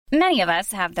Many of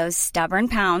us have those stubborn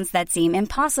pounds that seem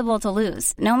impossible to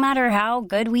lose, no matter how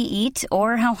good we eat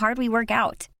or how hard we work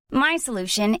out. My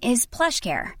solution is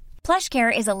PlushCare.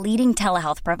 PlushCare is a leading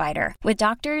telehealth provider with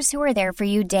doctors who are there for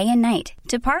you day and night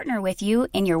to partner with you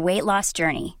in your weight loss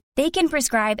journey. They can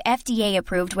prescribe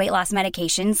FDA-approved weight loss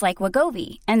medications like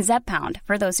Wegovy and Zepbound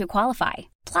for those who qualify.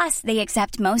 Plus, they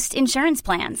accept most insurance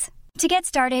plans. To get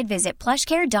started, visit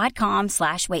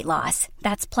plushcare.com/weightloss.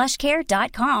 That's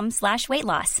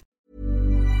plushcare.com/weightloss.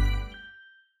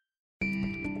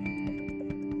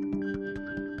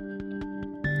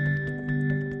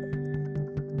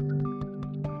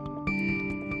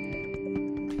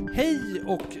 Hej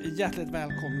och hjärtligt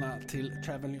välkomna till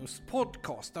Travel News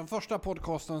Podcast. Den första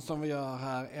podcasten som vi gör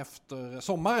här efter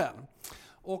sommaren.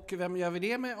 Och vem gör vi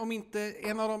det med om inte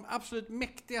en av de absolut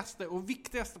mäktigaste och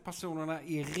viktigaste personerna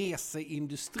i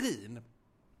reseindustrin.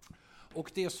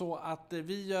 Och det är så att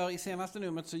vi gör i senaste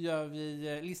numret så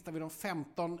listar vi de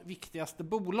 15 viktigaste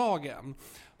bolagen.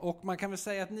 Och man kan väl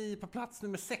säga att ni är på plats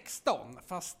nummer 16.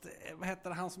 Fast vad heter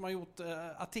det, han som har gjort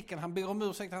artikeln, han ber om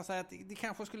ursäkt. Han säger att det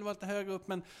kanske skulle vara lite högre upp,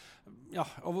 men ja,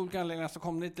 av olika anledningar så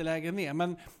kommer det lite lägre ner.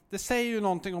 Men det säger ju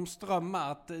någonting om Strömma,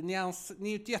 att ni är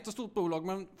ett jättestort bolag,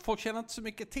 men folk känner inte så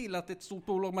mycket till att det är ett stort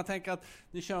bolag. Man tänker att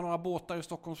ni kör några båtar i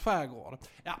Stockholms skärgård.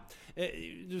 Ja,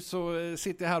 du så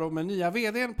sitter här då med nya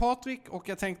vdn Patrik, och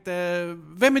jag tänkte,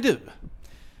 vem är du?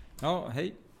 Ja,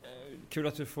 hej. Kul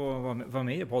att du får vara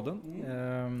med i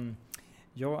podden.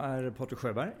 Jag är Patrik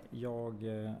Sjöberg. Jag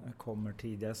kommer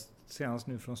senast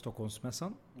nu från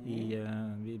Stockholmsmässan.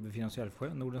 Vi befinner oss i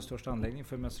Älvsjö, Nordens största anläggning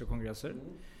för mässor och kongresser.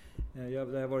 Jag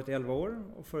har varit 11 år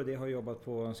och för det har jag jobbat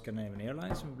på Scandinavian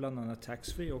Airlines med bland annat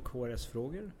taxfree och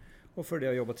HRS-frågor. Och för det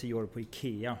har jag jobbat 10 år på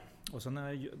IKEA. Och sen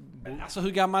Alltså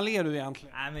hur gammal är du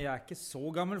egentligen? Nej, men jag är inte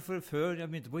så gammal för jag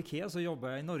började på IKEA så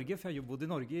jobbade jag i Norge, för jag bodde i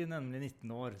Norge i nämligen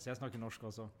 19 år, så jag snackar norska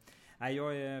också. Nej,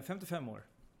 jag är 55 år.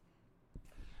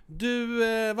 Du,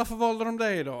 varför valde de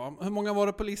dig då? Hur många var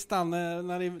det på listan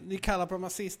när ni kallade på de här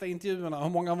sista intervjuerna? Hur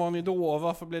många var ni då och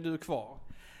varför blev du kvar?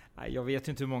 Nej, jag vet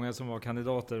inte hur många som var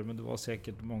kandidater, men det var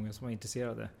säkert många som var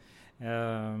intresserade.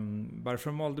 Varför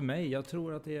de valde mig? Jag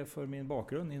tror att det är för min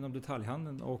bakgrund inom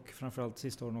detaljhandeln och framförallt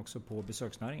sista åren också på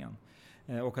besöksnäringen.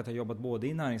 Och att jag jobbat både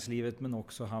i näringslivet men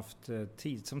också haft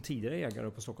som tidigare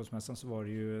ägare på Stockholmsmässan, så var det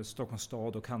ju Stockholms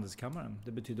stad och handelskammaren.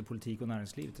 Det betyder politik och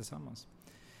näringsliv tillsammans.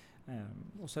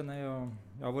 Och sen jag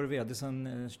har varit vd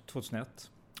sedan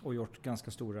 2001 och gjort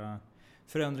ganska stora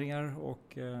förändringar,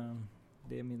 och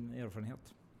det är min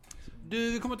erfarenhet.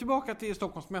 Du, vi kommer tillbaka till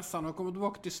Stockholmsmässan och kommer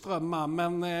tillbaka till Strömma,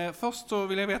 men först så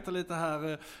vill jag veta lite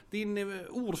här. Din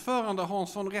ordförande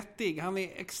Hans von Rettig, han är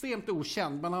extremt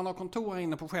okänd, men han har kontor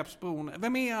inne på Skeppsbron.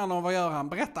 Vem är han och vad gör han?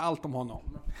 Berätta allt om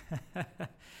honom.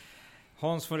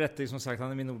 Hans von Rettig, som sagt,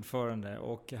 han är min ordförande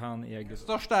och han äger...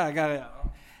 Största ägare?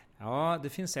 Ja, det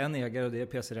finns en ägare och det är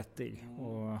PC Rettig,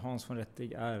 och Hans von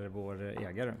Rettig är vår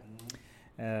ägare.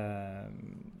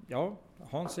 Ja,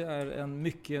 Hans är en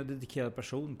mycket dedikerad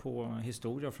person på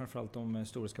historia, framförallt de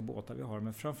historiska båtar vi har,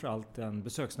 men framförallt den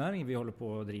besöksnäring vi håller på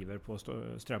och driver på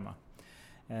Strömma.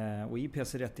 Och i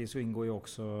PC Rettig så ingår ju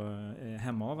också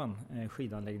Hemavan,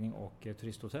 skidanläggning och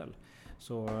turisthotell.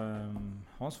 Så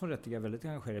Hans von Rettig är väldigt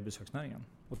engagerad i besöksnäringen.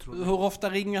 Hur ofta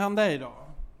ringer han dig då?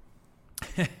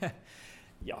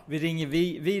 Ja, vi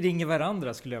ringer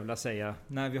varandra, skulle jag vilja säga,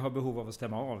 när vi har behov av att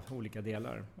stämma av olika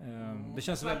delar. Det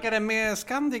känns jag snackade med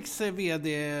Scandics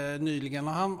vd nyligen,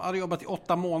 och han hade jobbat i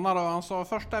 8 månader, och han sa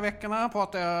första veckorna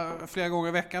pratade jag flera gånger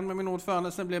i veckan med min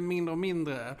ordförande, sen blev det mindre och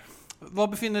mindre. Var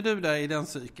befinner du dig i den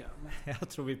cykeln? Jag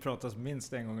tror vi pratas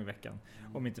minst en gång i veckan,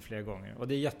 om inte fler gånger. Och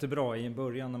det är jättebra i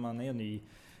början när man är ny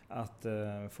att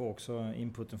få också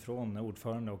inputen från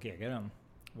ordförande och ägaren,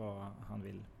 vad han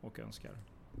vill och önskar.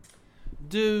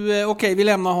 Du, okej, vi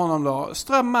lämnar honom då.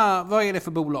 Strömma, vad är det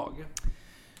för bolag?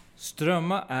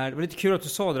 Strömma det var lite kul att du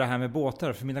sa det här med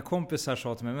båtar, för mina kompisar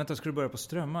sa till mig, vänta, ska du börja på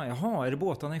Strömma? Jaha, är det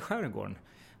båtarna i skärgården?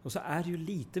 Och så är det ju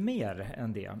lite mer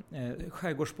än det.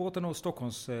 Skärgårdsbåtarna och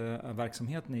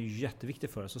Stockholmsverksamheten är ju jätteviktig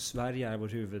för oss, och Sverige är vår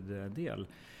huvuddel.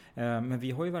 Men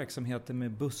vi har ju verksamheter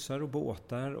med bussar och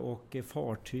båtar och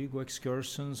fartyg och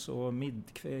excursions och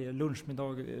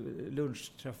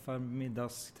lunchträffar,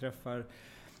 middagsträffar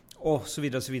och så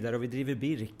vidare, så vidare. Och vi driver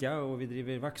Birka och vi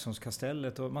driver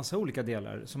Vaxholmskastellet och massa olika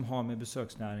delar som har med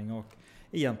besöksnäring och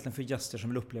egentligen för gäster som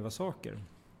vill uppleva saker.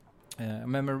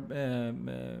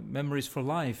 Memories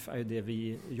for Life är det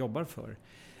vi jobbar för.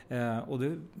 Och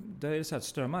det är så att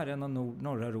Strömma är en av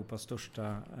norra Europas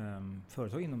största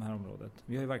företag inom det här området.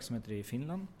 Vi har ju verksamheter i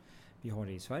Finland, vi har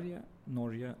det i Sverige,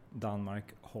 Norge, Danmark,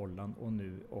 Holland och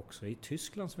nu också i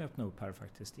Tyskland som vi öppnar upp här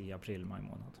faktiskt i april-maj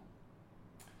månad.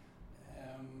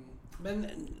 Men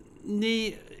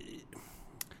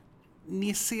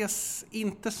ni ses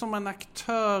inte som en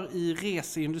aktör i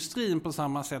reseindustrin på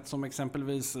samma sätt som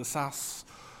exempelvis SAS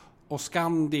och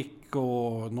Scandic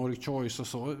och Nordic Choice och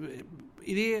så.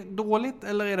 Är det dåligt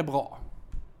eller är det bra?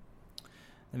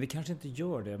 Vi kanske inte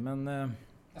gör det, men...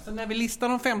 Alltså när vi listar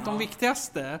de 15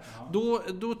 viktigaste,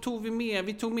 då tog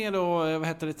vi tog med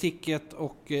då, Ticket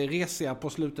och Resia på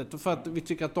slutet för att vi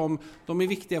tycker att de är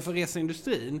viktiga för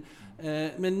reseindustrin.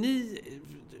 Men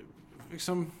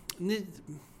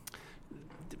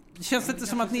det känns inte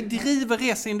som att ni driver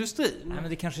reseindustrin. Nej, men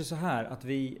det kanske är så här att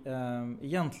vi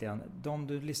egentligen, de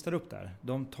du listar upp där,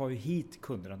 de tar ju hit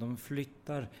kunderna. De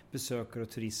flyttar besökare och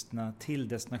turisterna till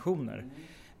destinationer.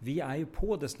 Vi är ju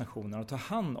på destinationer och tar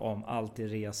hand om allt det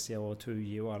Resia och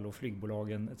TUI och alla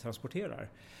flygbolagen transporterar.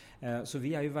 Så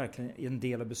vi är ju verkligen en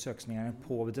del av besöksnäringen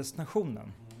på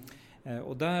destinationen.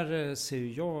 Och där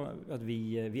ser jag att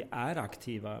vi är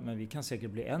aktiva, men vi kan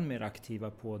säkert bli än mer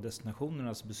aktiva på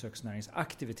destinationernas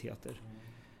besöksnäringsaktiviteter.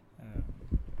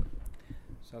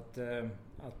 Så att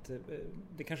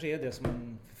det kanske är det som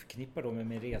man förknippar då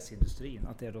med reseindustrin,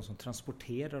 att det är de som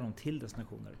transporterar dem till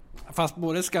destinationer. Fast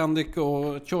både Scandic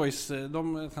och Choice,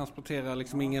 de transporterar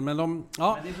liksom ingen, men de...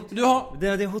 Ja, men det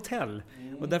är hotell.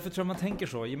 Och därför tror jag man tänker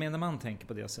så, gemene man tänker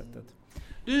på det sättet.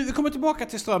 Du, vi kommer tillbaka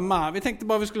till Strömma. Vi tänkte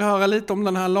bara vi skulle höra lite om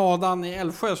den här ladan i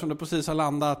Älvsjö som du precis har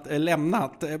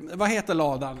lämnat. Vad heter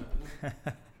ladan?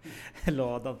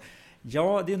 Ladan?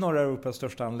 Ja, det är norra Europas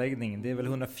största anläggning. Det är väl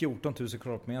 114 000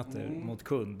 kvadratmeter mot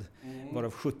kund.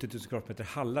 Varav 70 000 kvadratmeter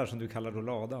hallar som du kallar då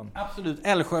ladan. Absolut,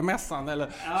 Älvsjömässan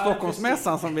eller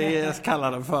Stockholmsmässan som vi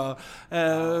kallar den för.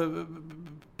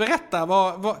 Berätta,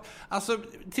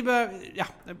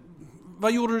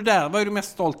 vad gjorde du där? Vad är du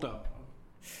mest stolt över?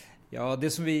 Ja, det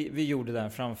som vi gjorde där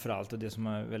framförallt och det som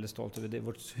jag är väldigt stolt över,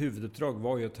 vårt huvuduppdrag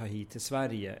var ju att ta hit till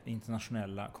Sverige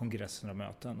internationella kongresser och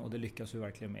möten, och det lyckas vi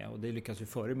verkligen med, och det lyckas vi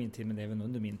före min tid men även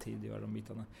under min tid göra de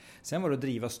bitarna. Sen var det att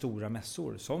driva stora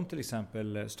mässor som till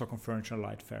exempel Stockholm Furniture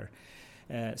Light Fair,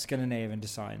 Scandinavian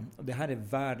Design, och det här är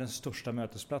världens största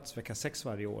mötesplats vecka 6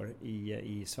 varje år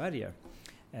i Sverige.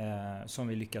 Som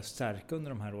vi lyckas stärka under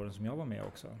de här åren som jag var med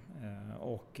också.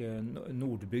 Och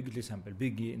Nordbygg till exempel,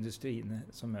 byggindustrin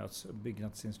som möts,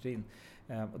 byggnadsindustrin.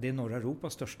 Och det är norra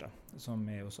Europas största som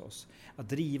är hos oss. Att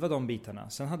driva de bitarna.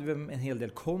 Sen hade vi en hel del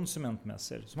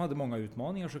konsumentmässor som hade många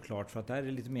utmaningar såklart, för att där är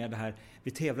det lite mer det här,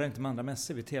 vi tävlar inte med andra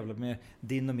mässor, vi tävlar med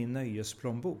din och min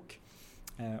nöjesplånbok.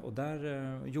 Och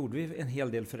där gjorde vi en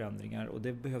hel del förändringar, och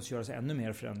det behövs göras ännu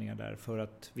mer förändringar där för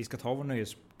att vi ska ta vår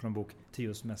nöjesplånbok till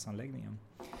just mässanläggningen.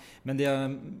 Men det jag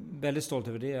är väldigt stolt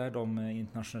över, det är de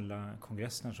internationella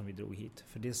kongresserna som vi drog hit.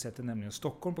 För det sätter nämligen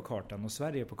Stockholm på kartan och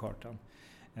Sverige på kartan.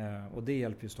 Och det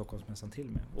hjälper ju Stockholmsmässan till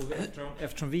med. Och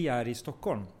eftersom vi är i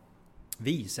Stockholm,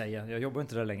 vi säger, jag jobbar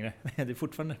inte där längre, det är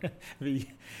fortfarande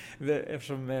vi.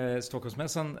 Eftersom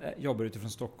Stockholmsmässan jobbar utifrån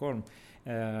Stockholm,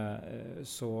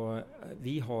 så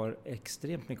vi har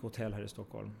extremt mycket hotell här i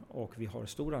Stockholm, och vi har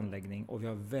stor anläggning och vi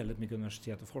har väldigt mycket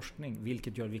universitet och forskning,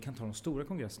 vilket gör att vi kan ta de stora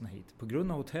kongresserna hit. På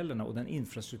grund av hotellerna och den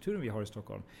infrastrukturen vi har i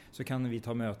Stockholm så kan vi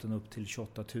ta möten upp till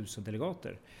 28 000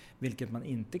 delegater, vilket man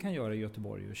inte kan göra i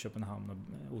Göteborg och Köpenhamn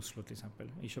och Oslo till exempel.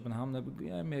 I Köpenhamn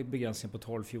är med begränsning på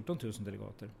 12-14 000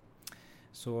 delegater.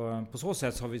 Så på så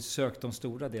sätt har vi sökt de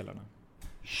stora delarna.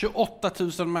 28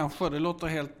 000 människor, det låter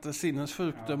helt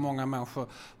sinnessjukt, många människor.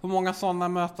 Hur många sådana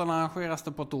möten arrangeras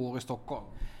det på ett år i Stockholm?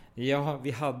 Ja,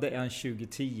 vi hade en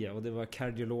 2010 och det var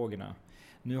kardiologerna.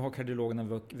 Nu har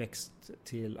kardiologerna växt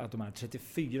till att de är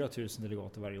 34 000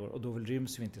 delegater varje år, och då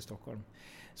ryms vi inte i Stockholm.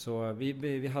 Så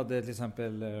vi hade till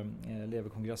exempel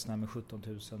leverkongressen här med 17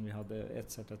 000, vi hade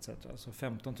etc. Så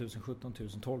 15 000, 17 000,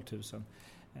 12 000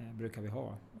 brukar vi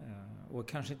ha. Och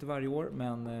kanske inte varje år,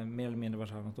 men mer eller mindre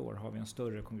vartannat år har vi en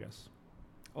större kongress.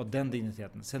 Och den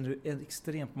digniteten. Sen är det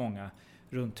extremt många,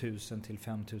 runt 1000 till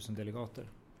 5000 delegater.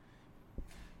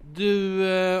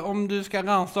 Du, om du ska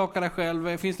rannsaka dig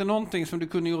själv, finns det någonting som du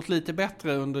kunde gjort lite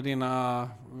bättre under dina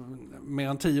mer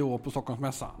än 10 år på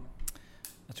Stockholmsmässan?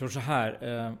 Jag tror så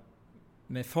här,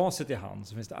 med facit i hand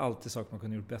så finns det alltid saker man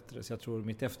kunde gjort bättre. Så jag tror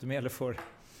mitt eftermäle får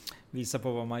visa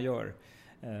på vad man gör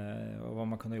och vad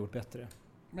man kunde ha gjort bättre.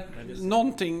 Men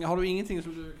någonting, har du ingenting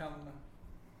som du kan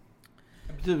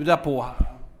bjuda på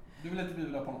här? Du vill inte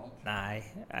bjuda på något?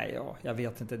 Nej, jag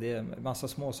vet inte. Det är massa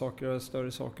små saker och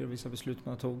större saker, vissa beslut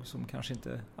man tog som kanske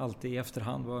inte alltid i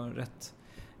efterhand var rätt.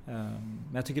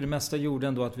 Men jag tycker det mesta gjorde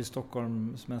ändå att vi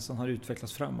Stockholmsmässan har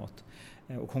utvecklats framåt.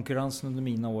 Och konkurrensen under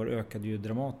mina år ökade ju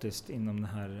dramatiskt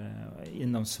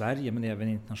inom Sverige, men även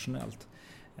internationellt.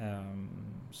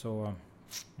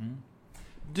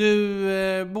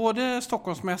 Du, både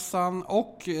Stockholmsmässan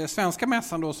och Svenska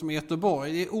mässan då som är i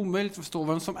Göteborg, det är omöjligt att förstå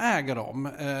vem som äger dem.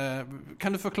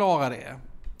 Kan du förklara det?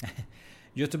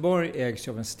 Göteborg ägs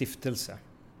av en stiftelse,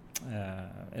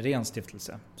 en ren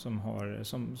stiftelse som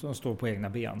står på egna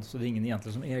ben, så det är ingen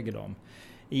egentligen som äger dem.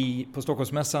 På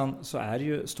Stockholmsmässan så är det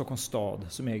ju Stockholms stad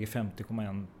som äger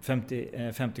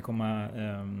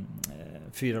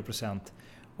 50,4%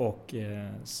 och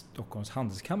Stockholms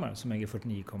handelskammare som äger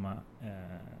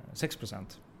 49,6%.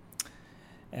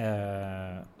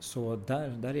 Så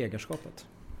där är ägarskapet.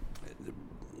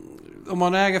 Om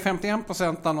man äger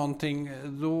 51% av någonting,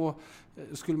 då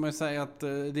skulle man ju säga att det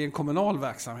är en kommunal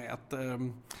verksamhet.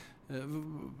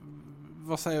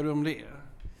 Vad säger du om det?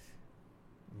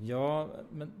 Ja,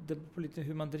 men det beror på lite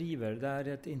hur man driver. Det är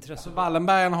ett intresse. Alltså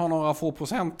Wallenbergen har några få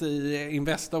procent i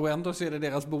Investor och ändå så är det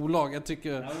deras bolag. Jag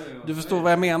tycker du förstår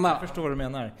vad jag menar. Jag förstår vad du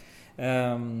menar.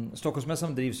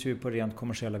 Stockholmsmässan drivs ju på rent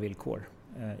kommersiella villkor.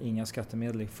 Inga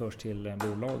skattemedel förs till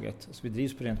bolaget. Så vi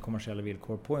drivs på rent kommersiella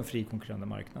villkor på en fri konkurrerande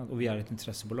marknad. Och vi är ett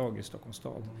intressebolag i Stockholms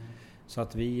stad. Så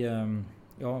att vi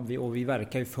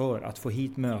verkar ju för att få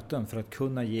hit möten för att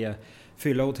kunna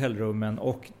fylla hotellrummen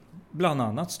och bland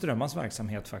annat Strömmans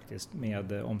verksamhet faktiskt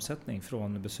med omsättning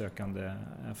från besökande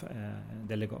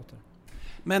delegater.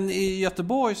 Men i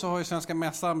Göteborg så har ju Svenska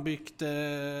mässan byggt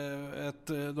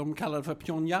de kallar det för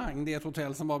Pyongyang. Det är ett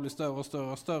hotell som bara blir större och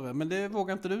större och större. Men det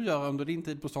vågar inte du göra under din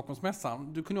tid på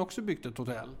Stockholmsmässan. Du kunde också byggt ett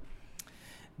hotell.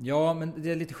 Ja, men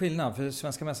det är lite skillnad för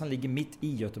Svenska mässan ligger mitt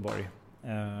i Göteborg.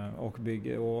 Och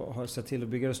har sett till att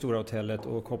bygga det stora hotellet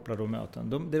och kopplar då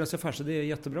möten. Deras affärsidé det är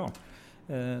jättebra.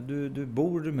 Du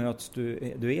bor, du möts,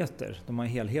 du äter. De har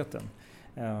helheten.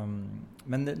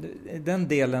 Men den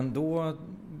delen, då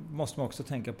måste man också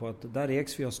tänka på att där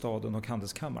ägs vi av staden och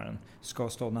handelskammaren. Ska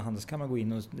staden och handelskammaren gå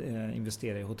in och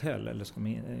investera i hotell eller ska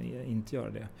man inte göra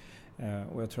det?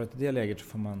 Och jag tror att i det läget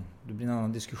det blir en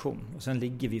annan diskussion. Och sen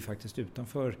ligger vi faktiskt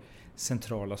utanför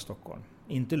centrala Stockholm.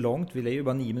 Inte långt, vi är ju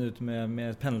bara 9 minuter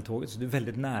med pendeltåget så det är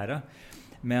väldigt nära.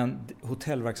 Men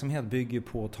hotellverksamhet bygger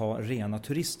på att ta rena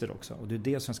turister också. Och det är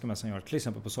det Svenska mässan gör. Till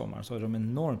exempel på sommaren så har de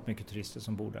enormt mycket turister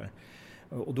som bor där.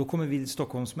 Och då kommer vi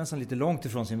Stockholmsmässan lite långt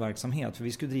ifrån sin verksamhet. För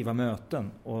vi ska driva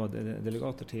möten och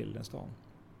delegater till stan.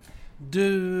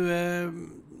 Du,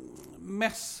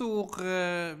 mässor,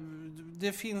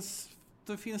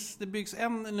 det byggs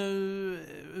en nu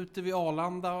ute vid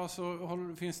Arlanda och så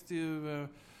finns det ju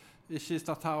i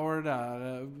Kista Tower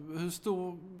där. Hur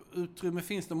stor utrymme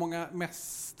finns det? Hur många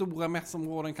stora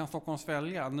mässområden kan Stockholm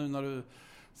svälja nu när du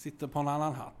sitter på en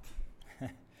annan hatt?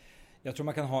 Jag tror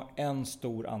man kan ha en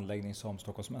stor anläggning som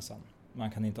Stockholmsmässan.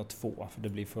 Man kan inte ha 2 för det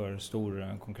blir för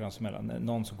stor konkurrens mellan.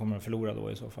 Någon som kommer att förlora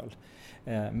då i så fall.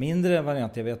 Mindre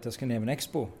variant, jag vet att Scandinavian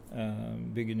Expo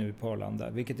bygger nu på Arlanda.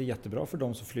 Vilket är jättebra för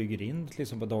de som flyger in till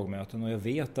exempel på dagmöten. Och jag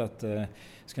vet att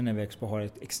Scandinavian Expo har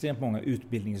extremt många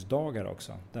utbildningsdagar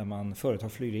också. Där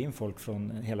företag flyger in folk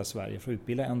från hela Sverige för att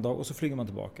utbilda en dag och så flyger man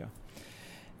tillbaka.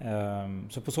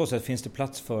 Så på så sätt finns det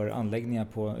plats för anläggningar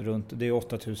på runt, det är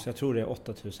 8000, jag tror det är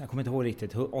 8000, jag kommer inte ihåg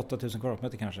riktigt, 8000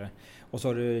 kvadratmeter kanske. Och så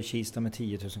har du Kista med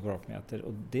 10 000 kvadratmeter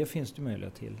och det finns det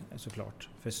möjlighet till såklart.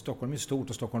 För Stockholm är stort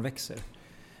och Stockholm växer.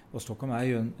 Och Stockholm är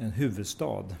ju en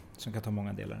huvudstad som kan ta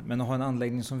många delar. Men att ha en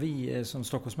anläggning som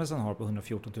Stockholmsmässan har på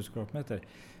 114 000 kvadratmeter,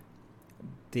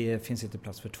 det finns inte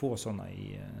plats för 2 sådana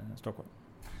i Stockholm.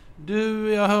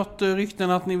 Du, jag har hört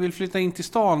rykten att ni vill flytta in till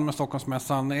stan med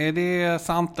Stockholmsmässan. Är det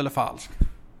sant eller falskt?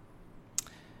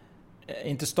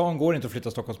 Inte stan går inte att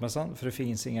flytta Stockholmsmässan för det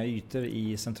finns inga ytor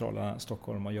i centrala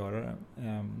Stockholm att göra det.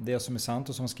 Det som är sant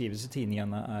och som har skrivits i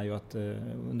tidningarna är ju att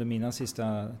under mina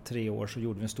sista 3 år så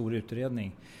gjorde vi en stor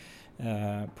utredning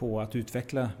på att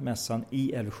utveckla mässan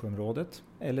i Älvsjöområdet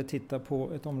eller titta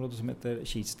på ett område som heter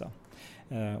Kista.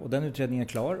 Och den utredningen är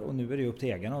klar och nu är det upp till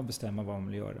ägarna att bestämma vad de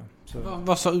vill göra. Så.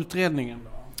 Vad sa utredningen då?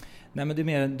 Nej, men det är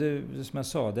mer som jag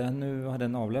sa, nu har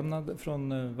den avlämnad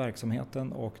från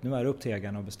verksamheten och nu är det upp till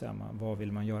ägarna att bestämma vad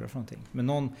vill man göra för någonting. Men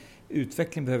någon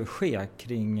utveckling behöver ske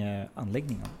kring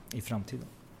anläggningen i framtiden.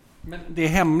 Men det är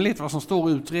hemligt vad som står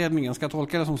i utredningen, ska jag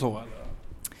tolka det som så? Eller?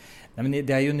 Nej, men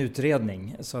det är ju en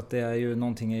utredning så att det är ju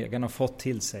någonting ägarna har fått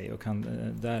till sig och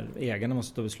där ägarna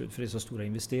måste ta beslut för det är så stora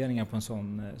investeringar på en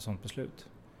sånt beslut.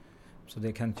 Så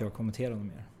det kan inte jag kommentera något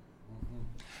mer.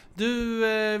 Du,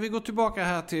 vi går tillbaka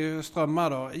här till Strömmar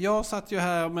då. Jag satt ju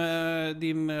här med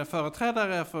din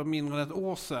företrädare för mindre än ett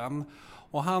år sedan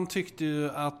och han tyckte ju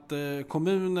att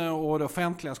kommuner och det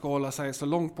offentliga ska hålla sig så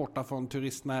långt borta från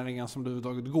turistnäringen som det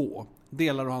överhuvudtaget går.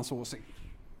 Delar du hans åsikt?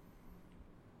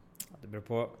 Det beror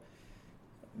på.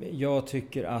 Jag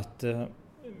tycker att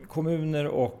kommuner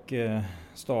och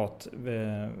stat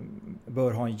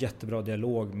bör ha en jättebra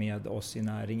dialog med oss i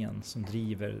näringen som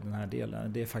driver den här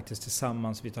delen. Det är faktiskt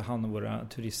tillsammans vi tar hand om våra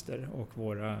turister och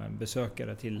våra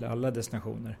besökare till alla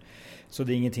destinationer. Så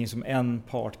det är ingenting som en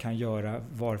part kan göra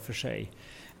var för sig.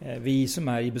 Vi som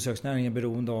är i besöksnäringen är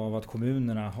beroende av att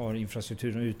kommunerna har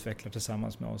infrastrukturen och utvecklar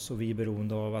tillsammans med oss, och vi är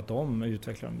beroende av att de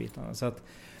utvecklar de bitarna. Så att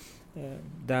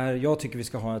där jag tycker vi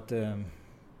ska ha ett...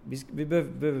 Vi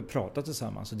behöver prata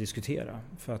tillsammans och diskutera,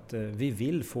 för att vi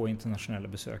vill få internationella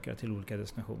besökare till olika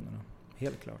destinationerna.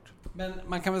 Helt klart. Men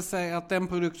man kan väl säga att den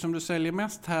produkt som du säljer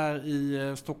mest här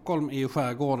i Stockholm är ju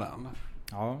skärgården.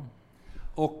 Ja.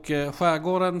 Och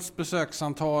skärgårdens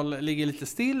besöksantal ligger lite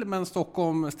still, men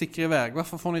Stockholm sticker iväg.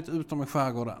 Varför får ni inte ut dem i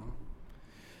skärgården?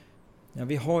 Ja,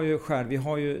 vi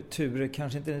har ju turer,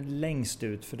 kanske inte längst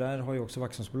ut, för där har ju också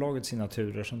Vaxholmsbolaget sina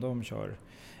turer som de kör.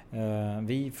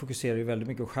 Vi fokuserar ju väldigt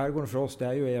mycket på skärgården. För oss det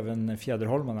är ju även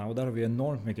Fjäderholmarna, och där har vi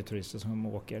enormt mycket turister som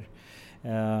åker.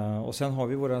 Och sen har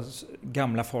vi våra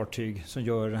gamla fartyg som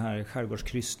gör det här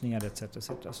skärgårdskryssningar etc.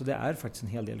 Så det är faktiskt en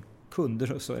hel del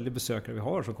kunder eller besökare vi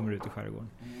har som kommer ut i skärgården.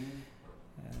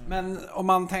 Men om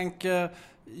man tänker,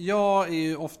 jag är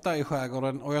ju ofta i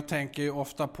skärgården och jag tänker ju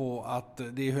ofta på att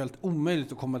det är helt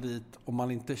omöjligt att komma dit om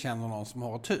man inte känner någon som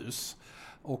har ett hus.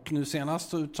 Och nu senast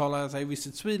så uttalade sig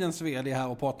Visit Swedens vd här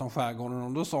och pratade om skärgården,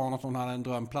 och då sa hon att hon hade en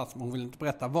drömplats, men hon vill inte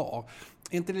berätta var.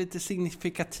 Är inte det lite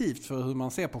signifikativt för hur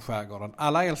man ser på skärgården?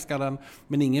 Alla älskar den,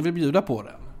 men ingen vill bjuda på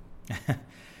den.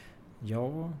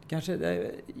 Ja,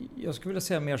 kanske. Jag skulle vilja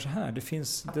säga mer så här. Det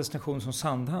finns destinationer som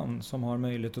Sandhamn som har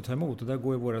möjlighet att ta emot, och där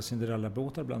går ju våra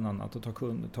Cinderella-båtar bland annat och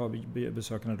ta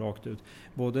besökarna rakt ut.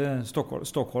 Både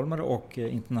stockholmare och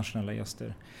internationella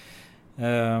gäster.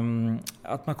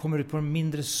 Att man kommer ut på de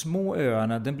mindre små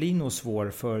öarna, den blir nog svår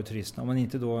för turisterna om man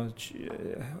inte då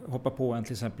hoppar på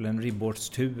till exempel en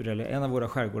ribbåtstur eller en av våra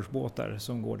skärgårdsbåtar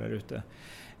som går där ute.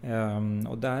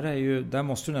 Och där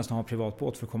måste du nästan ha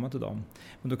privatbåt för att komma till dem.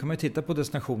 Men då kan man ju titta på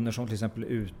destinationer som till exempel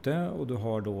Ute, och du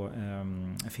har då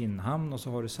Finnhamn och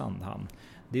så har du Sandhamn.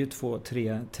 Det är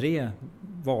ju tre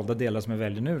valda delar som jag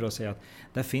väljer nu då, och säga att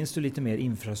där finns det lite mer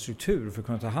infrastruktur för att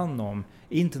kunna ta hand om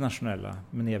internationella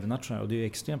men även nationella, och det är ju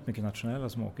extremt mycket nationella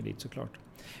som åker dit såklart.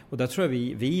 Och där tror jag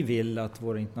vi vill att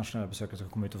våra internationella besökare ska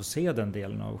komma ut och få se den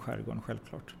delen av skärgården,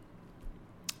 självklart.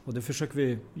 Och det försöker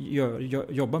vi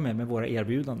jobba med våra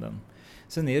erbjudanden.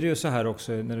 Sen är det ju så här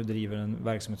också, när du driver en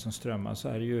verksamhet som strömmar, så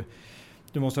är det ju,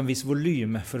 du måste ha en viss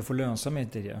volym för att få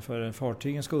lönsamhet i det. För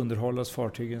fartygen ska underhållas,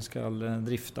 fartygen ska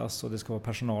driftas, och det ska vara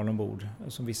personal ombord.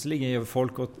 Som visserligen gör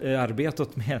folk arbete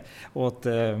åt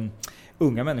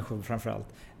unga människor framförallt.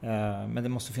 Men det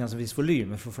måste finnas en viss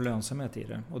volym för att få lönsamhet i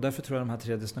det. Och därför tror jag de här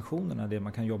 3 destinationerna är det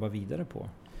man kan jobba vidare på.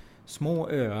 Små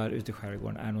öar ute i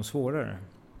skärgården är nog svårare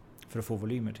för att få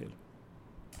volymer till.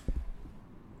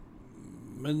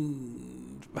 Men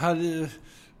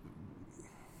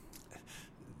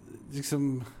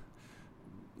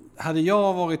hade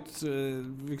jag varit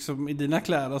i dina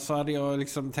kläder, så hade jag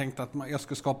tänkt att jag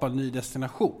skulle skapa en ny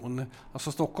destination.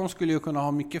 Alltså Stockholm skulle ju kunna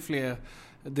ha mycket fler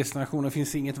destinationer. Det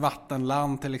finns inget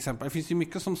vattenland till exempel. Det finns ju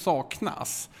mycket som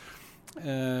saknas.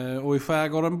 Och i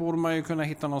skärgården borde man ju kunna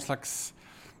hitta någon slags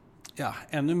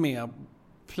ännu mer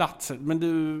platser. Men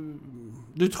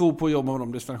du tror på att jobba med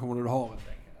de destinationer du har?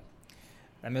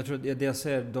 Nej, men jag tror det jag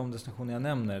säger, de destinationer jag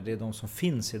nämner, det är de som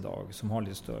finns idag som har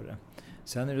lite större.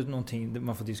 Sen är det någonting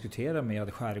man får diskutera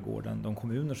med skärgården, de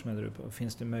kommuner som är där uppe.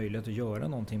 Finns det möjlighet att göra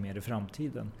någonting mer i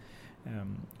framtiden?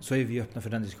 Så är vi öppna för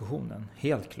den diskussionen,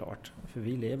 helt klart. För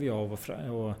vi lever ju av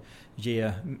att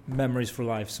ge memories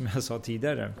for life, som jag sa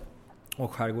tidigare.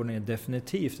 Och skärgården är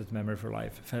definitivt ett memory for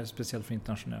life, speciellt för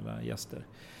internationella gäster.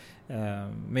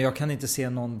 Men jag kan inte se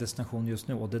någon destination just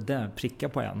nu och det där pricka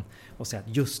på en och säga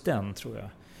att just den tror jag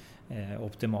är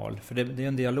optimal. För det är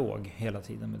en dialog hela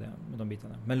tiden med de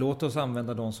bitarna. Men låt oss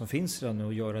använda de som finns redan nu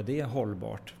och göra det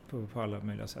hållbart på alla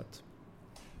möjliga sätt.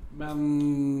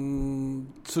 Men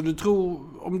så du tror,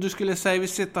 om du skulle säga vi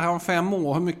sitter här om 5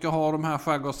 år, hur mycket har de här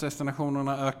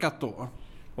skärgårdsdestinationerna ökat då?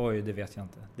 Oj, det vet jag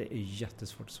inte. Det är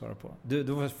jättesvårt att svara på.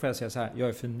 Då får jag säga så här, jag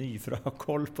är för ny för att ha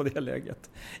koll på det läget.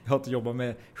 Jag har inte jobbat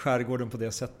med skärgården på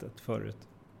det sättet förut.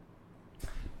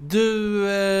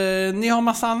 Ni har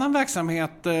massa annan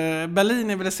verksamhet. Berlin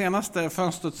är väl det senaste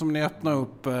fönstret som ni öppnar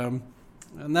upp.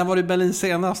 När var du i Berlin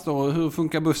senast då? Hur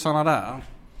funkar bussarna där?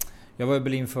 Jag var i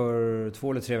Berlin för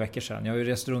 2 eller 3 veckor sedan. Jag har ju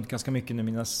rest runt ganska mycket nu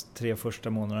mina 3 första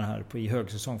månader här i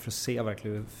högsäsong för att se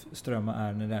verkligen hur strömmar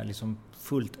är när det är liksom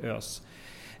fullt ös.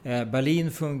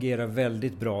 Berlin fungerar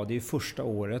väldigt bra. Det är första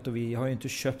året och vi har ju inte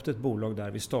köpt ett bolag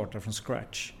där. Vi startar från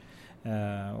scratch.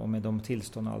 Och med de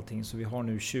tillstånd och allting. Så vi har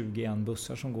nu 21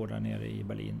 bussar som går där nere i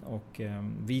Berlin. Och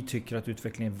vi tycker att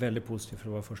utvecklingen är väldigt positiv för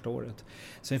att vara första året.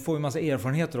 Sen får vi en massa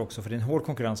erfarenheter också, för det är en hård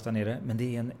konkurrens där nere. Men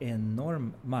det är en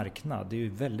enorm marknad. Det är ju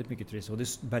väldigt mycket turister. Och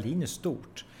Berlin är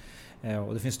stort.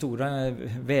 Och det finns stora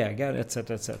vägar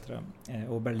etc.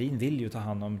 Och Berlin vill ju ta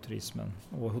hand om turismen.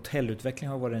 Och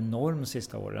hotellutvecklingen har varit enorm de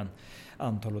sista åren.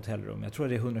 Antal hotellrum. Jag tror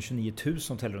det är 129 000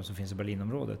 hotellrum som finns i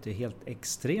Berlinområdet. Det är helt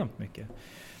extremt mycket.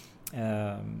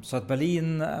 Så att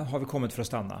Berlin har vi kommit för att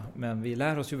stanna. Men vi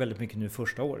lär oss ju väldigt mycket nu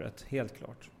första året, helt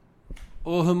klart.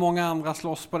 Och hur många andra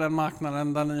slåss på den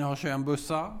marknaden där ni har 21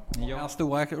 bussar? Ja.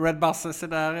 Stora Red Buses är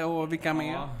där och vilka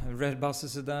mer? Ja, Red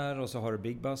Buses är där och så har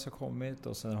Big Bus har kommit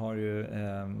och sen har ju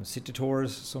City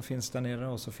Tours som finns där nere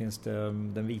och så finns det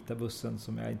den vita bussen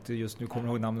som jag inte just nu kommer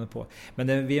ihåg namnet på.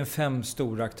 Men vi är 5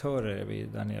 stora aktörer är vi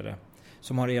där nere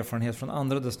som har erfarenhet från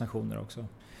andra destinationer också.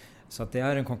 Så att det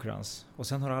är en konkurrens. Och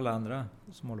sen har alla andra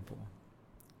som håller på.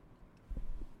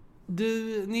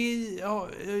 Ni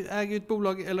äger ett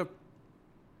bolag, eller...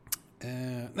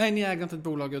 nej, ni äger inte ett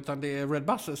bolag utan det är Red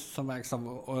Buses som ägs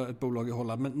av ett bolag i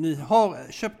Holland. Men ni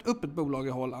har köpt upp ett bolag i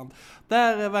Holland.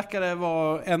 Där verkar det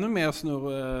vara ännu mer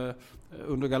snurr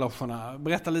under galoscherna.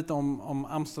 Berätta lite om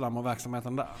Amsterdam och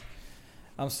verksamheten där.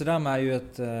 Amsterdam är ju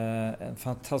en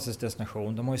fantastisk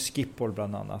destination. De har ju Schiphol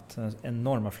bland annat, en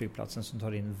enorma flygplatsen som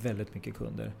tar in väldigt mycket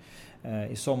kunder.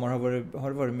 I sommar har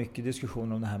det varit mycket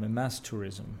diskussion om det här med mass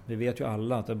tourism. Vi vet ju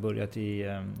alla att det har börjat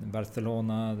i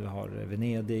Barcelona, vi har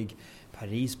Venedig,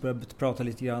 Paris börjar prata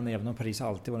lite grann, även om Paris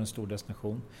alltid var en stor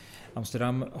destination.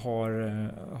 Amsterdam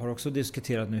har också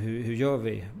diskuterat nu hur gör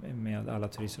vi med alla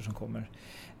turister som kommer.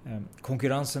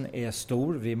 Konkurrensen är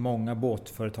stor, vi är många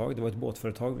båtföretag, det var ett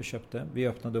båtföretag vi köpte. Vi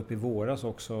öppnade upp i våras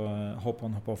också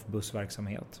hop-on hop-off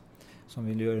bussverksamhet som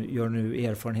vi gör nu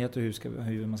erfarenhet och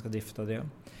hur man ska drifta det.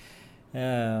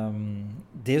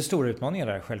 Det är stora utmaningar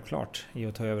där självklart i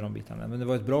att ta över de bitarna, men det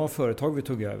var ett bra företag vi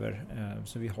tog över,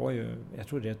 så vi har ju, jag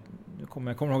tror det, jag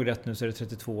kommer ihåg rätt nu så är det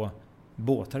 32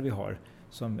 båtar vi har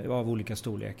som av olika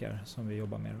storlekar som vi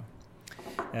jobbar med då.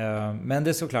 Men det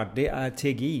är såklart, det är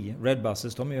TGI, Red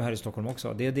Buses, de är ju här i Stockholm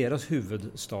också. Det är deras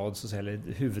huvudstad, så att säga, eller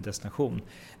huvuddestination.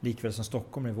 Likväl som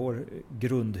Stockholm är vår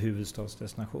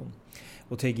grundhuvudstadsdestination.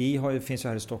 Och TGI finns ju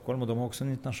här i Stockholm och de har också en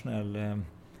internationell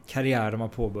karriär de har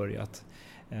påbörjat.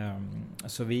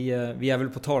 Så vi är väl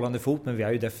på talande fot, men vi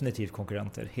är ju definitivt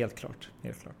konkurrenter, helt klart.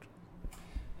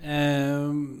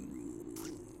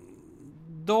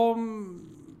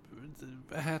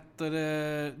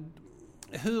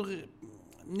 Hur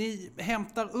ni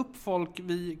hämtar upp folk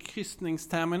vid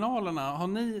kryssningsterminalerna. Har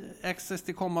ni access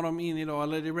till komma dem in idag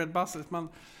eller är det Red Buses?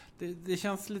 Det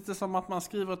känns lite som att man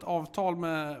skriver ett avtal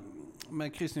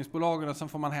med kryssningsbolagen och sen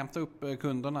får man hämta upp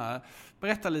kunderna.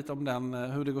 Berätta lite om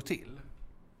hur det går till.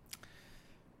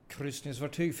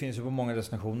 Kryssningsfartyg finns ju på många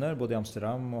destinationer, både i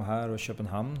Amsterdam och här och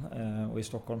Köpenhamn. Och i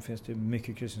Stockholm finns det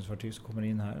mycket kryssningsfartyg som kommer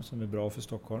in här som är bra för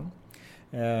Stockholm.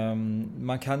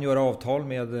 Man kan göra avtal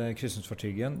med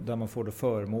kryssningsfartygen där man får då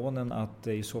förmånen att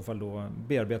i så fall då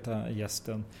bearbeta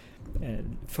gästen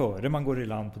före man går i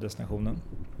land på destinationen.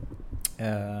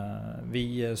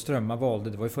 Vi Strömma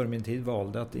det var ju före min tid,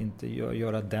 valde att inte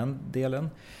göra den delen.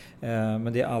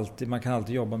 Men det är alltid, man kan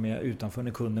alltid jobba med utanför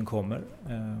när kunden kommer.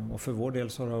 Och för vår del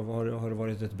så har det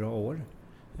varit ett bra år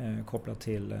kopplat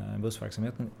till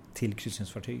bussverksamheten till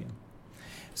kryssningsfartygen.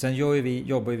 Sen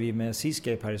jobbar vi med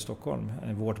Seascape här i Stockholm,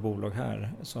 vårt bolag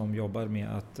här, som jobbar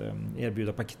med att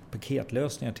erbjuda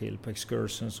paketlösningar på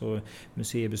excursions och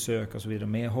museibesök och så vidare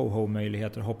med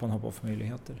ho-ho-möjligheter,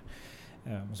 hop-on-hop-off-möjligheter.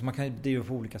 Så man kan driva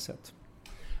på olika sätt.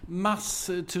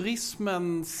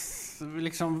 Massturismens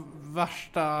liksom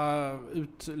värsta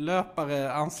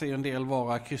utlöpare anser en del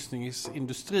vara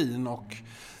kryssningsindustrin och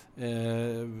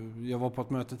jag var på ett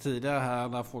möte tidigare här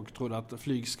där folk trodde att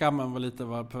flygskammen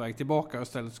var på väg tillbaka och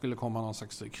istället skulle komma någon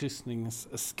slags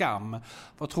kryssningsskam.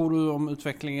 Vad tror du om den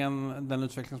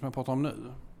utveckling som jag pratar om nu?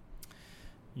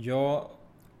 Ja,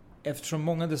 eftersom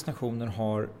många destinationer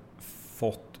har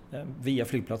fått via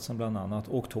flygplatsen bland annat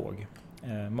och tåg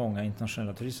många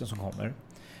internationella turister som kommer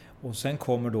och sen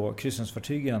kommer då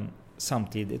kryssningsfartygen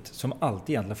samtidigt som alltid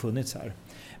egentligen funnits här.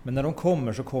 Men när de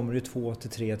kommer så kommer det 2 till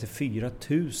 3 till 4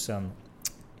 000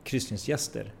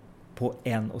 kryssningsgäster på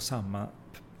en och samma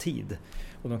tid.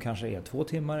 Och de kanske är 2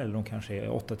 timmar eller de kanske är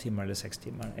 8 timmar eller 6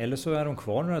 timmar. Eller så är de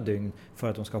kvar några dygn för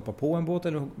att de ska hoppa på en båt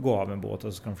eller gå av en båt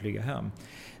och så ska de flyga hem.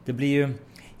 Det blir ju,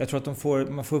 jag tror att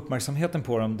man får uppmärksamheten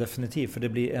på dem definitivt, för det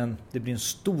blir en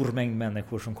stor mängd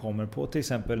människor som kommer på till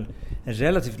exempel en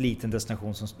relativt liten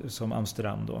destination som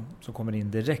Amsterdam då, som kommer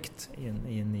in direkt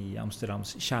in i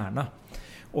Amsterdams kärna.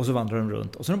 och så vandrar de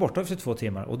runt och så är de borta efter 2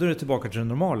 timmar och då är det tillbaka till det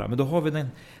normala. Men då har vi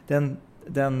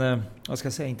den vad ska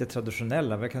jag säga, inte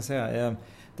traditionella, vad jag kan säga,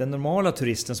 den normala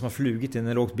turisten som har flugit in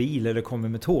eller åkt bil eller kommer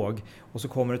med tåg och så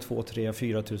kommer det 2, 3,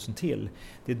 4 tusen till.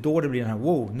 Det är då det blir den här,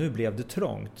 wow, nu blev det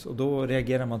trångt, och då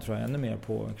reagerar man, tror jag, ännu mer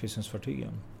på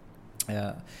kryssningsfartygen.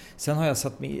 Sen har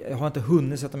jag har inte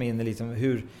hunnit sätta mig in i liksom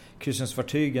hur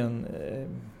kryssningsfartygen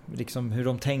liksom hur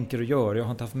de tänker och gör. Jag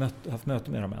har inte haft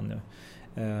möte med dem ännu.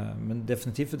 Men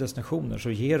definitivt för destinationer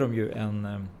så ger de ju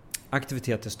en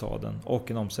aktivitet till staden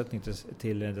och en omsättning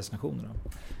till destinationerna.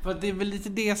 För det är väl lite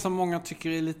det som många tycker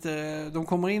är lite... De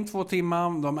kommer in 2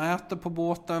 timmar, de äter på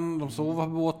båten, de sover på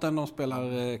båten, de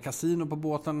spelar kasino på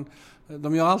båten.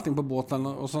 De gör allting på båten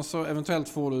och sen så eventuellt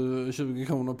får du 20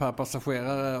 kronor per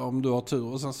passagerare om du har tur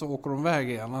och sen så åker de iväg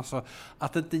igen. Alltså,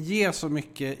 att det inte ger så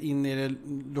mycket in i det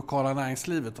lokala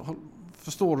näringslivet.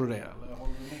 Förstår du det? Eller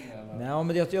håller du med? Nej,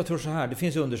 men jag tror så här. Det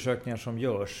finns undersökningar som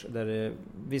görs där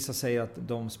vissa säger att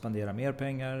de spenderar mer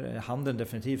pengar. Handeln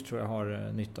definitivt tror jag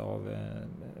har nytta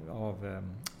av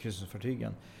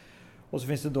kryssningsfartygen. Och så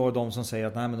finns det då de som säger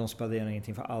att nej, men de spenderar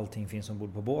ingenting för allting finns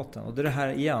ombord på båten. Och det är det här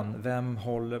igen.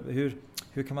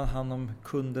 Hur kan man hand om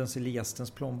kundens eller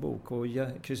gästens plånbok? Och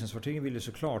kryssningsfartygen vill ju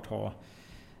såklart ha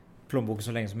plånboken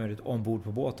så länge som möjligt ombord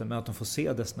på båten, men att de får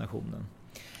se destinationen.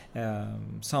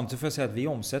 Samtidigt får jag säga att vi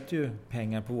omsätter ju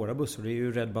pengar på våra bussar. Det är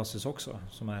ju Red Buses också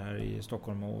som är här i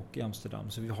Stockholm och i Amsterdam.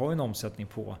 Så vi har en omsättning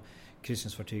på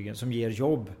kryssningsfartygen som ger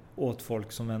jobb åt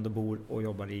folk som ändå bor och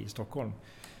jobbar i Stockholm.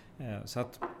 Så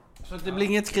det blir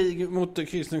inget krig mot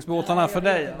kryssningsbåtarna för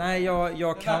dig? Nej,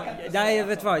 jag kan... Nej, jag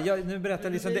vet vad. Nu berättar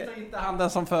jag liksom... Det är inte han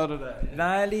som föder dig?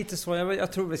 Nej, lite så.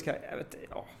 Jag tror vi ska...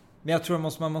 Men jag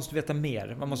tror man måste veta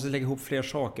mer. Man måste lägga ihop fler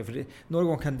saker. För några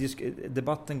gånger kan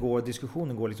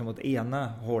diskussionen gå liksom åt ena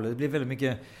hållet. Det blir väldigt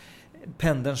mycket...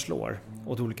 Pendeln slår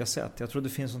åt olika sätt. Jag tror det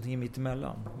finns någonting mitt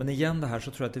emellan. Men igen det här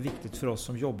så tror jag att det är viktigt för oss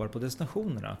som jobbar på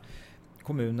destinationerna,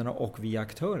 kommunerna och vi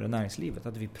aktörer, näringslivet,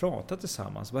 att vi pratar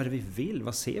tillsammans. Vad är det vi vill?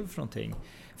 Vad ser vi för någonting?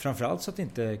 Framförallt så att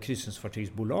inte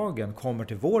kryssningsfartygsbolagen kommer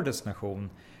till vår destination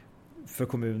för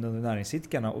kommunen och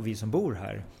näringsidkarna och vi som bor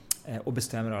här och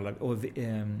bestämmer alla och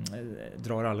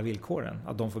drar alla villkoren.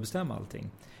 Att de får bestämma allting.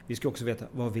 Vi ska också veta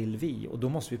vad vill vi, och då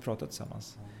måste vi prata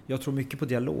tillsammans. Jag tror mycket på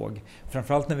dialog.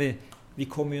 Framförallt när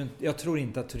jag tror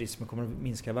inte att turismen kommer att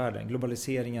minska i världen.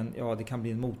 Globaliseringen, ja, det kan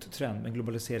bli en mottrend, men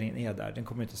globaliseringen är där. Den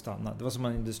kommer inte stanna. Det var som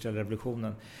en industriella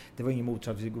revolutionen. Det var ingen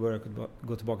mottrend att vi började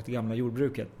gå tillbaka till gamla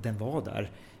jordbruket. Den var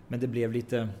där, men det blev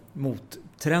lite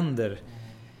mottrender.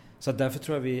 Så därför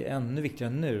tror jag vi är ännu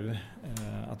viktigare nu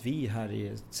att vi här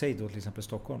i, säg då till exempel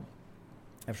Stockholm,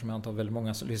 eftersom jag antar väldigt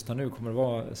många som lyssnar nu kommer att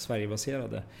vara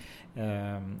Sverigebaserade,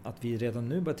 att vi redan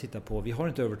nu börjar titta på, vi har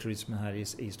inte överturismen här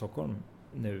i Stockholm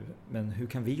nu, men hur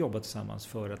kan vi jobba tillsammans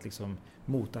för att liksom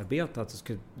motarbeta att det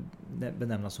ska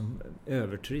benämnas som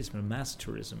överturism eller mass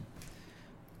tourism.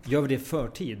 Gör vi det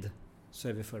förtid så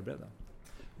är vi förberedda.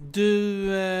 Du,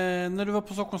 när du var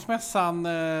på Stockholmsmässan,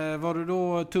 var du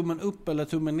då tummen upp eller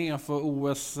tummen ner för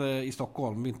OS i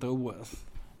Stockholm, vinter-OS?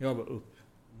 Jag var upp.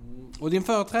 Och din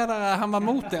företrädare, han var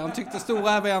mot det. Han tyckte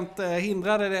stora event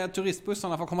hindrade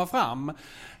turistbussarna från att komma fram.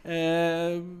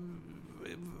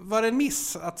 Var det en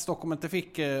miss att Stockholm inte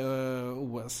fick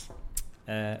OS?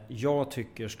 Jag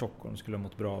tycker Stockholm skulle ha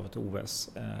mått bra av ett OS.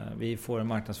 Vi får en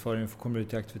marknadsföring, vi får komma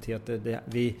ut i aktiviteter.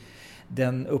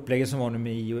 Den upplägget som var nu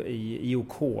med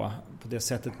IOK, på det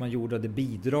sättet man gjorde, det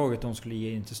bidraget de skulle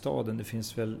ge in till staden, det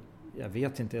finns väl, jag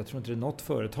vet inte, jag tror inte det är något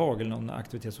företag eller någon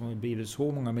aktivitet som har blivit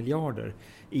så många miljarder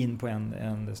in på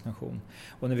en destination.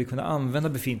 Och när vi kunde använda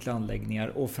befintliga anläggningar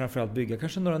och framförallt bygga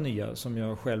kanske några nya, som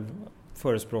jag själv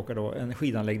förespråkar då, en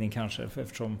skidanläggning kanske,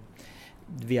 eftersom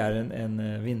vi är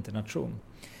en vinternation,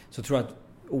 så tror jag att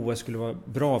OS skulle vara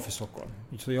bra för Stockholm.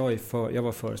 Så jag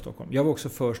var för Stockholm. Jag var också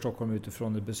för Stockholm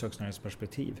utifrån ett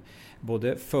besöksnäringsperspektiv.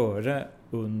 Både före,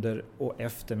 under och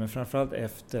efter, men framförallt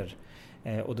efter.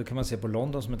 Och då kan man se på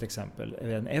London som ett exempel.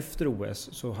 Även efter OS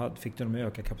så fick de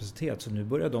ökad kapacitet, så nu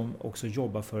börjar de också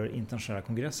jobba för internationella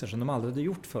kongresser som de aldrig hade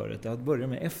gjort förut. Det hade börjat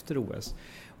med efter OS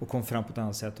och kom fram på ett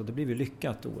annat sätt, och det blev ju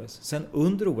lyckat OS. Sen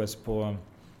under OS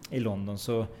i London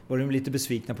så var de lite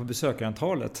besvikna på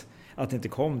besökarantalet, att det inte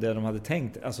kom det de hade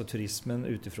tänkt, alltså turismen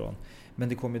utifrån. Men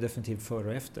det kom ju definitivt före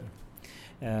och efter.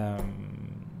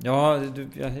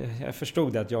 Jag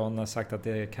förstod det att Jan har sagt att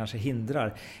det kanske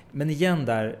hindrar. Men igen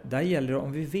där gäller det,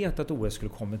 om vi vet att OS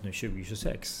skulle kommit nu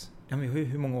 2026. Ja, men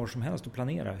hur många år som helst att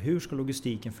planera. Hur ska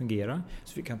logistiken fungera?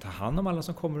 Så vi kan ta hand om alla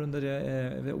som kommer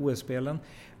under OS-spelen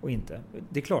och inte.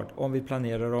 Det är klart, om vi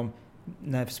planerar om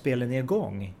när spelen är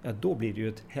igång, ja, då blir det ju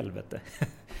ett helvete.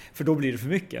 För då blir det för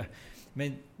mycket.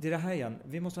 Men det är det här igen,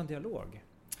 vi måste ha en dialog.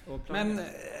 Men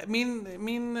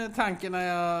min tanke när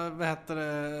jag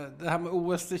det här med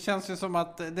OS, det känns ju som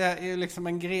att det är liksom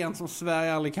en gren som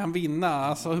Sverige aldrig kan vinna.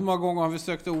 Alltså hur många gånger har vi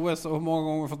sökt OS och hur många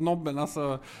gånger har vi fått Nobben?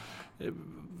 Alltså,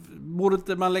 borde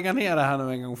inte man lägga ner det här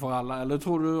nu en gång för alla? Eller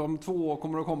tror du om 2 år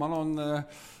kommer det komma någon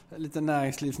liten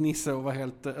näringslivsnisse och vara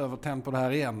helt övertänd på det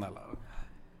här igen eller?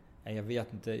 Jag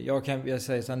vet inte. Jag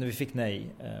säger så här, när vi fick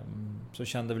nej så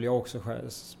kände väl jag också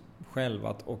själv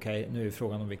att okej, nu är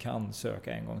frågan om vi kan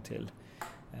söka en gång till.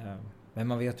 Men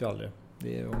man vet ju aldrig.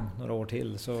 Det är om några år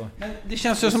till. Så men det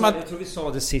känns ju som att... Jag tror vi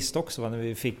sa det sist också när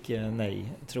vi fick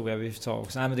nej. Tror jag vi sa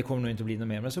också. Nej, men det kommer nog inte bli något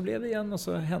mer. Men så blev det igen och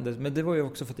så hände det. Men det var ju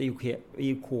också för att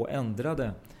IOK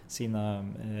ändrade sina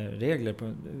regler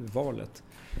på valet.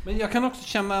 Men jag kan också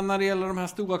känna när det gäller de här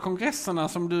stora kongresserna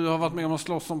som du har varit med om att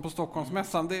slåss om på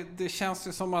Stockholmsmässan. Det känns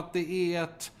ju som att det är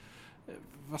ett,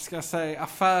 vad ska jag säga,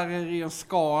 affärer i en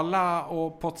skala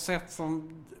och på ett sätt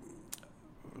som,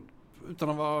 utan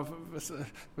att vara,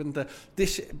 vet inte,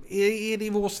 är det i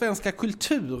vår svenska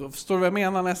kultur? Förstår du vad jag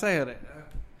menar när jag säger det?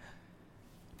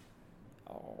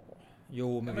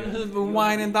 Jo, men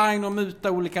wine and dine och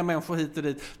muta olika människor hit och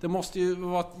dit. Det måste ju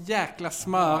vara ett jäkla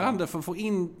smörande för att få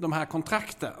in de här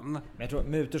kontrakten. Men jag tror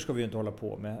mutor ska vi ju inte hålla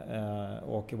på med.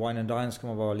 Och wine and dine ska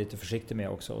man vara lite försiktig med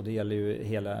också. Och det gäller ju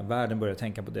hela världen börjar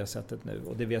tänka på det sättet nu.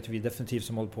 Och det vet vi definitivt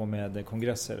som håller på med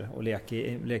kongresser och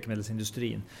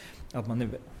läkemedelsindustrin. Att man nu,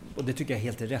 och det tycker jag är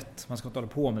helt rätt. Man ska inte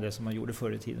hålla på med det som man gjorde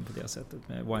förr i tiden på det sättet.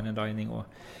 Med wine and dining och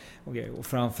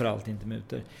framförallt inte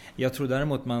mutor. Jag tror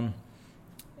däremot när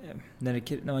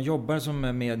man jobbar som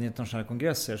med internationella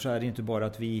kongresser så är det inte bara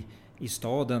att vi i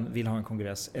staden vill ha en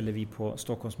kongress eller vi på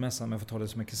Stockholmsmässan, om jag får ta det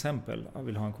som ett exempel,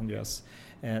 vill ha en kongress.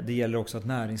 Det gäller också att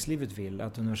näringslivet vill,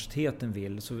 att universiteten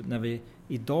vill. Så när vi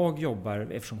idag jobbar,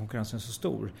 eftersom konkurrensen är så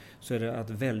stor, så är det att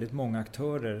väldigt många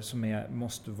aktörer som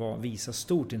måste visa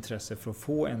stort intresse för att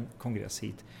få en kongress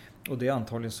hit. Och det är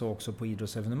antagligen så också på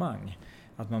idrottsevenemang.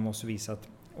 Att man måste visa att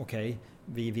okej,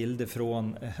 vi vill det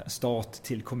från stat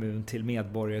till kommun till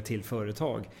medborgare till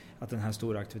företag, att den här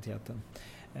stora aktiviteten.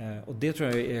 Och det tror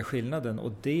jag är skillnaden,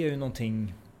 och det är ju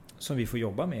någonting som vi får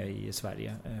jobba med i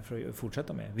Sverige för att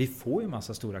fortsätta med. Vi får ju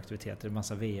massa stora aktiviteter,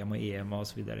 massa VM och EM och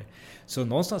så vidare. Så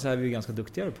någonstans är vi ju ganska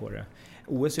duktigare på det.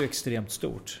 OS är extremt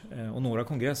stort och några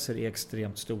kongresser är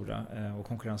extremt stora och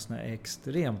konkurrensen är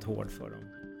extremt hård för dem.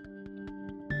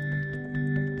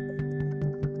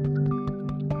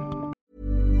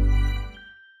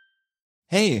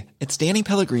 Hey, it's Danny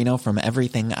Pellegrino from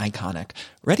Everything Iconic.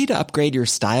 Ready to upgrade your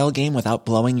style game without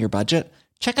blowing your budget?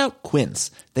 Check out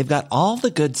Quince. They've got all the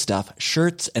good stuff,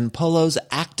 shirts and polos,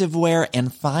 activewear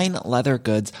and fine leather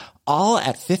goods, all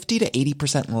at 50 to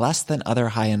 80% less than other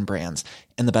high-end brands.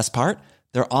 And the best part?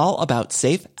 They're all about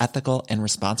safe, ethical and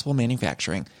responsible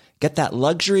manufacturing. Get that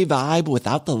luxury vibe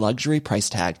without the luxury price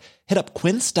tag. Hit up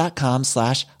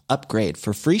quince.com/upgrade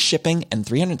for free shipping and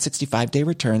 365-day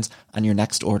returns on your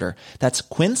next order. That's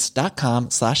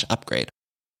quince.com/upgrade.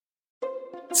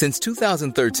 Since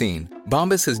 2013,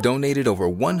 Bombas has donated over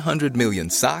 100 million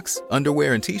socks,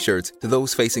 underwear, and T-shirts to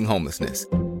those facing homelessness.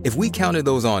 If we counted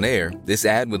those on air, this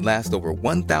ad would last over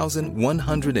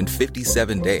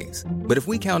 1,157 days. But if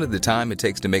we counted the time it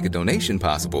takes to make a donation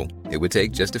possible, it would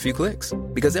take just a few clicks.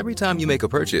 Because every time you make a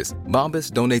purchase,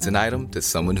 Bombas donates an item to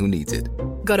someone who needs it.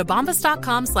 Go to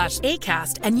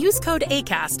bombas.com/ACAST and use code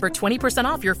ACAST for 20%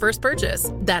 off your first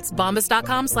purchase. That's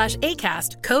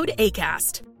bombas.com/ACAST, code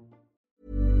ACAST.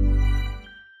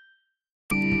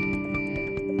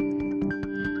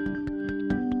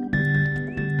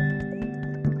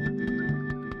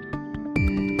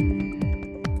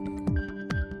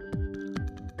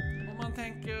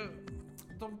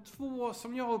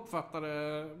 Som jag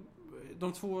uppfattade,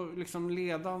 de två liksom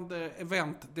ledande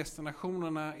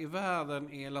eventdestinationerna i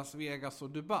världen är Las Vegas och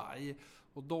Dubai.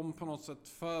 Och de på något sätt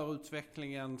för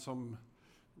utvecklingen som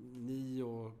ni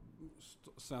och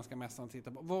svenska mässan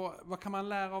tittar på. Vad kan man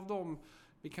lära av dem?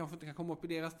 Vi kanske inte kan komma upp i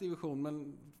deras division,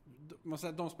 men man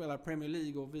säger att de spelar Premier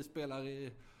League och vi spelar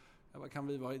i, vad kan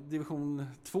vi vara, i division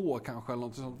 2 kanske eller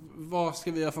något sånt. Vad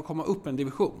ska vi göra för att komma upp en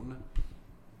division?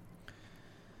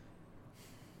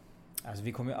 Alltså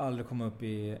vi kommer ju aldrig komma upp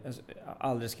i,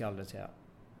 aldrig säga,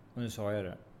 och nu sa jag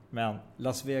det, men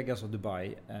Las Vegas och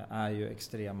Dubai är ju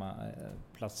extrema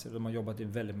platser. De har jobbat i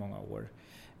väldigt många år.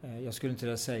 Jag skulle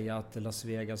inte säga att Las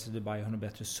Vegas och Dubai har någon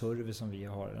bättre service som vi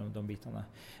har, de bitarna.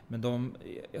 Men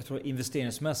jag tror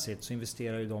investeringsmässigt så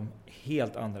investerar ju de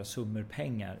helt andra summor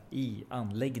pengar i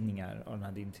anläggningar av den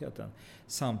här digniteten.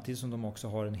 Samtidigt som de också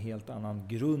har en helt annan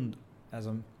grund,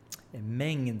 alltså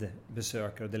mängd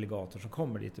besökare och delegater som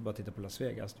kommer dit. Det är bara att titta på Las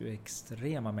Vegas. Det är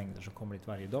extrema mängder som kommer dit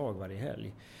varje dag, varje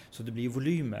helg. Så det blir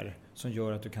volymer som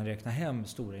gör att du kan räkna hem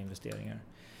stora investeringar.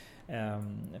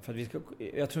 För att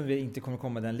jag tror vi inte kommer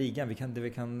komma i den ligan.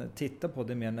 Vi kan titta på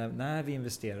det mer när vi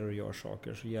investerar och gör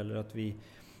saker, så gäller det att vi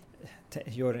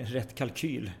gör en rätt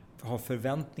kalkyl, har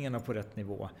förväntningarna på rätt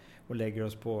nivå och lägger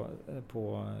oss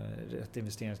på rätt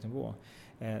investeringsnivå.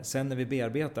 Sen när vi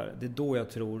bearbetar, det är då jag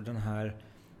tror den här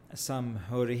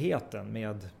samhörigheten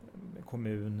med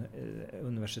kommun,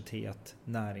 universitet,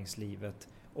 näringslivet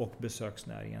och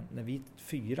besöksnäringen. När vi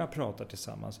 4 pratar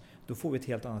tillsammans, då får vi ett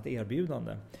helt annat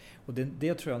erbjudande. Och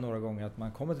det tror jag några gånger, att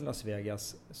man kommer till Las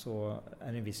Vegas så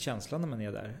är det en viss känsla när man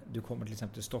är där. Du kommer till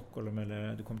exempel till Stockholm,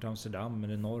 eller du kommer till Amsterdam,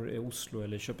 eller Oslo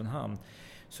eller Köpenhamn.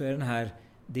 Så är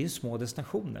det är små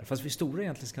destinationer, fast vi är stora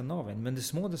egentligen i Skandinavien, men det är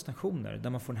små destinationer där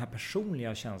man får den här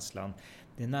personliga känslan.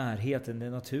 Det är närheten, det är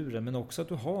naturen, men också att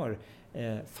du har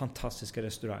fantastiska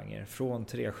restauranger, från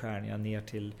 3-stjärniga ner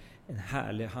till en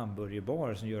härlig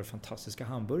hamburgerbar som gör fantastiska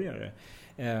hamburgare,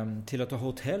 till att du har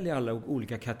hotell i alla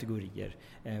olika kategorier,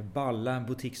 balla,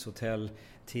 butikshotell,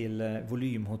 till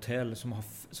volymhotell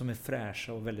som är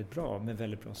fräscha och väldigt bra, med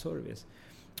väldigt bra service.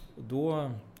 Och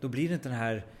då blir det inte den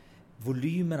här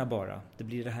volymerna bara, det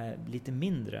blir det här lite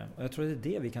mindre, och jag tror att det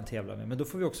är det vi kan tävla med. Men då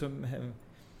får vi också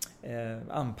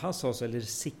anpassa oss eller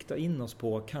sikta in oss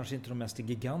på kanske inte de mest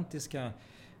gigantiska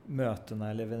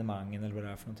mötena eller evenemangen eller vad det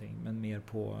är för någonting, men mer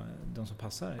på de som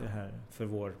passar i det här för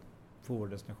vår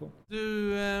destination.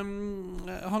 Du,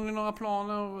 har ni några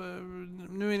planer?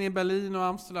 Nu är ni i Berlin och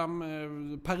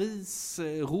Amsterdam, Paris,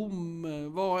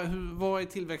 Rom. Vad är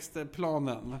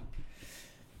tillväxtplanen?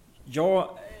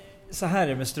 Ja, så här är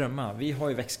det med Strömma. Vi har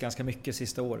ju växt ganska mycket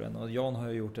sista åren, och Jan har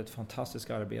ju gjort ett fantastiskt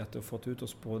arbete och fått ut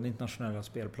oss på den internationella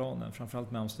spelplanen,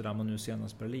 framförallt med Amsterdam och nu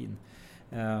senast Berlin.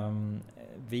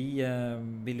 Vi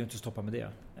vill ju inte stoppa med det.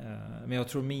 Men jag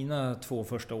tror mina 2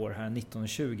 första år här, 19 och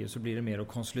 20, så blir det mer att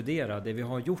konsolidera det vi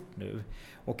har gjort nu.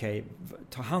 Okej,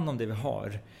 ta hand om det vi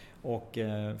har och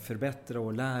förbättra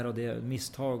och lära av det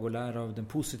misstag och lära av den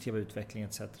positiva utvecklingen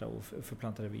etc. och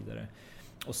förplanta det vidare.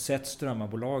 Och sätt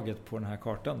Strömmabolaget på den här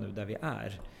kartan nu där vi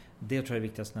är. Det tror jag är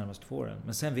viktigast närmast 2 åren.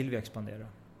 Men sen vill vi expandera.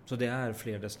 Så det är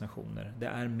fler destinationer. Det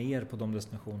är mer på de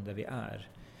destinationer där vi är.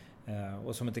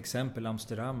 Och som ett exempel,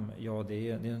 Amsterdam, ja det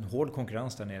är en hård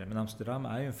konkurrens där nere, men Amsterdam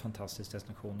är ju en fantastisk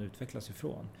destination att utvecklas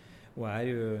ifrån. Och är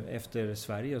ju, efter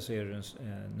Sverige så är det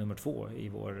nummer 2 i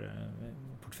vår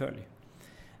portfölj.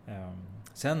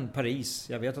 Sen Paris,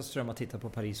 jag vet att Ström har tittat på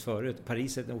Paris förut.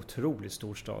 Paris är en otroligt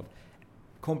stor stad.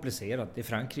 Komplicerat, det är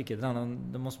Frankrike,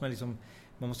 då måste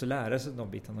man måste lära sig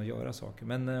de bitarna och göra saker.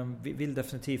 Men vi vill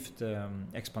definitivt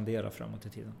expandera framåt i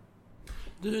tiden.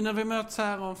 Du, när vi möts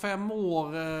här om 5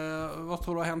 år, vad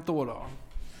tror du har hänt då?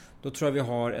 Då tror jag vi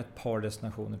har ett par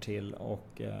destinationer till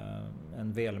och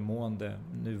en välmående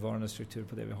nuvarande struktur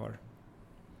på det vi har.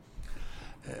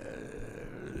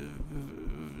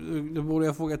 Det borde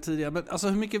jag fråga tidigare. Men alltså,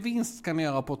 hur mycket vinst ska ni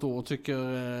göra på ett år, tycker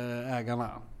ägarna?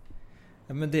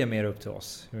 Ja, men det är mer upp till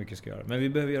oss hur mycket vi ska göra. Men vi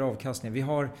behöver göra avkastning.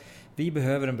 Vi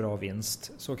behöver en bra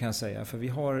vinst, så kan jag säga. För vi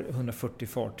har 140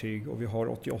 fartyg och vi har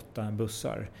 88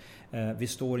 bussar. Vi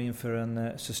står inför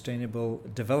en sustainable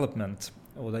development.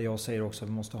 Och där jag säger också att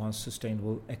vi måste ha en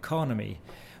sustainable economy.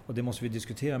 Och det måste vi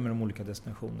diskutera med de olika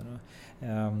destinationerna.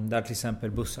 Där till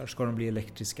exempel bussar, ska de bli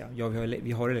elektriska? Ja,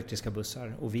 vi har elektriska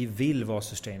bussar och vi vill vara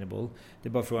sustainable. Det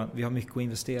är bara frågan, vi har mycket att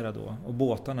investera då. Och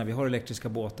båtarna, vi har elektriska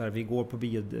båtar, vi går på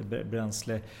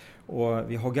biobränsle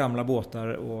och vi har gamla båtar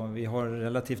och vi har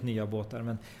relativt nya båtar.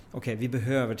 Men okej, vi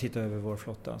behöver titta över vår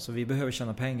flotta. Så vi behöver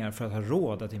tjäna pengar för att ha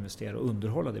råd att investera och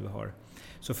underhålla det vi har.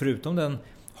 Så förutom den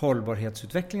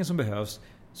hållbarhetsutvecklingen som behövs,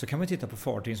 så kan man titta på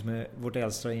fartyg som är vårt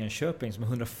äldsta i Enköping som är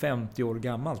 150 år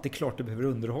gammalt. Det är klart det behöver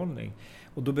underhållning.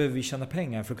 Och då behöver vi tjäna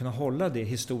pengar för att kunna hålla det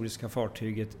historiska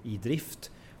fartyget i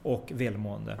drift och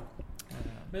välmående.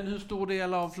 Men hur stor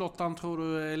del av flottan tror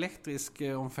du är elektrisk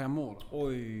om 5 år?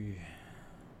 Oj.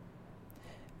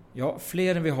 Ja,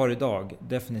 fler än vi har idag,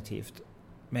 definitivt.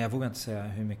 Men jag vågar inte säga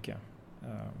hur mycket.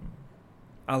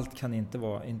 Allt kan inte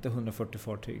vara, inte 140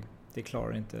 fartyg. Det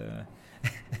klarar inte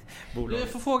bolaget. Jag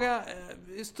får fråga,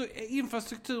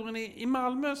 infrastrukturen i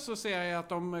Malmö, så ser jag att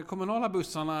de kommunala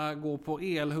bussarna går på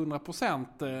el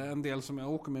 100%, en del som jag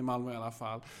åker med i Malmö i alla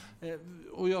fall.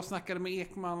 Och jag snackade med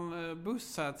Ekman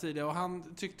buss här tidigare och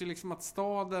han tyckte liksom att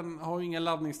staden har ju inga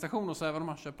laddningsstationer, så även om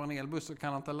man köper en elbuss så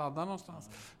kan han inte ladda någonstans.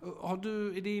 Har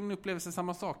du i din upplevelse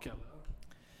samma sak eller?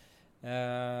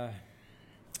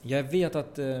 Jag vet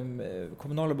att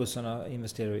kommunala bussarna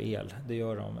investerar i el, det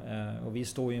gör de. Och vi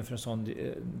står ju inför en sån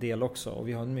del också. Och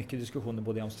vi har mycket diskussioner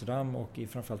både i Amsterdam och i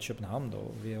framförallt Köpenhamn då.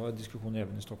 Och vi har diskussioner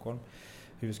även i Stockholm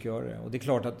hur vi ska göra det. Och det är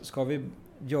klart att ska vi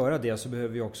göra det så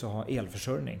behöver vi också ha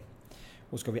elförsörjning.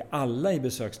 Och ska vi alla i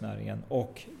besöksnäringen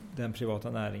och den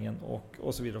privata näringen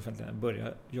och så vidare offentliga börja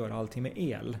göra allting med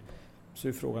el, så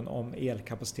är frågan om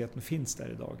elkapaciteten finns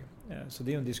där idag. Så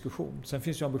det är en diskussion. Sen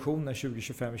finns ju ambitioner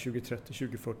 2025, 2030,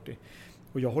 2040.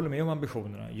 Och jag håller med om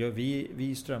ambitionerna.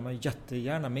 Vi strömmar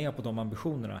jättegärna med på de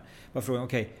ambitionerna. Bara frågan,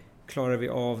 okej, klarar vi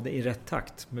av det i rätt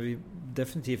takt? Men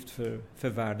definitivt för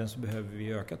världen så behöver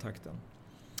vi öka takten.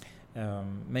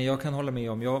 Men jag kan hålla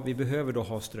med om, vi behöver då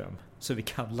ha ström så vi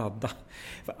kan ladda.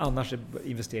 För annars är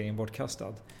investeringen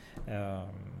bortkastad.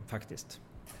 Faktiskt.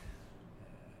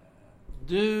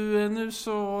 Du, nu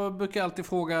så brukar jag alltid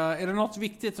fråga, är det något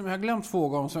viktigt som jag har glömt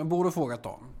fråga om som jag borde frågat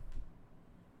om?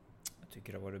 Jag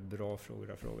tycker det var bra frågor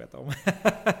jag frågat om.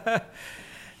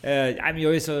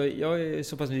 Jag är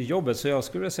så pass ny i jobbet så jag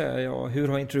skulle säga, hur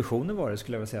har introduktionen varit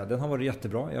skulle jag vilja säga. Den har varit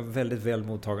jättebra, jag är väldigt väl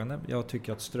mottagande. Jag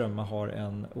tycker att Strömma har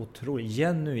en otrolig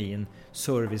genuin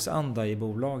serviceanda i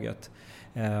bolaget.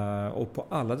 Och på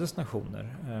alla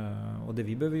destinationer. Och det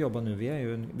vi behöver jobba nu, vi är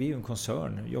ju en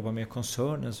koncern, jobbar med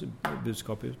koncernens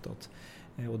budskap utåt.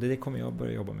 Och det kommer jag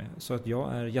börja jobba med. Så att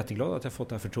jag är jätteglad att jag fått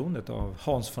det här förtroendet av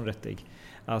Hans von Rettig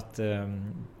att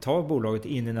ta bolaget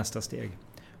in i nästa steg.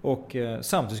 Och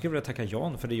samtidigt skulle jag vilja tacka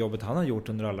Jan för det jobbet han har gjort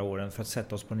under alla åren för att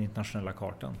sätta oss på den internationella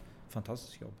kartan.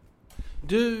 Fantastiskt jobb.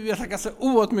 Du, jag tackar så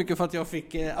oerhört mycket för att jag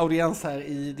fick audiens här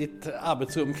i ditt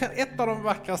arbetsrum. Ett av de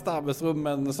vackraste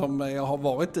arbetsrummen som jag har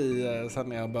varit i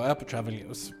sedan jag började på Travel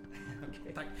News.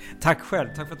 Okay. Tack själv,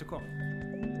 tack för att du kom.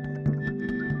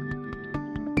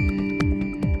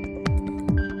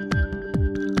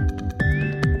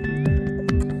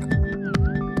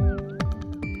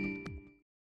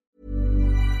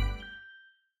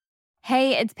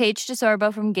 Hey, it's Paige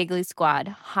DeSorbo from Giggly Squad.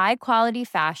 High quality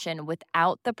fashion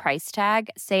without the price tag.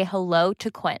 Say hello to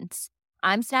Quince.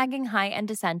 I'm snagging high-end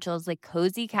essentials like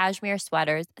cozy cashmere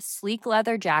sweaters, sleek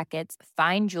leather jackets,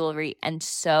 fine jewelry, and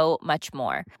so much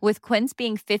more. With Quince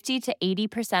being 50 to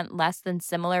 80% less than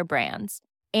similar brands.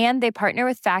 And they partner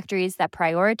with factories that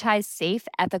prioritize safe,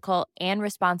 ethical, and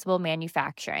responsible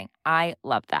manufacturing. I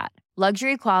love that.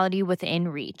 Luxury quality within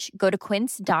reach. Go to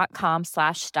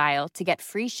quince.com/style to get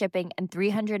free shipping and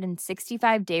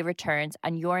 365-day returns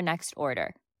on your next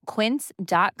order.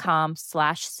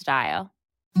 Quince.com/style.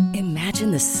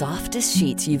 Imagine the softest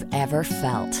sheets you've ever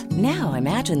felt. Now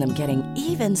imagine them getting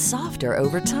even softer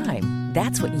over time.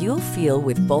 That's what you'll feel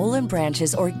with Boll &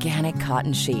 Branch's organic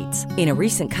cotton sheets. In a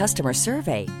recent customer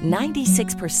survey,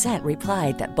 96%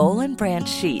 replied that Boll & Branch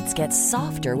sheets get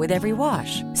softer with every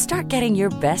wash. Start getting your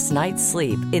best night's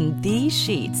sleep in these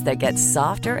sheets that get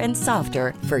softer and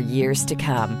softer for years to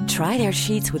come. Try their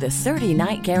sheets with a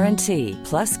 30-night guarantee.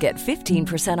 Plus, get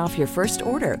 15% off your first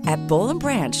order at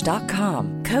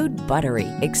bollandbranch.com. Code BUTTERY.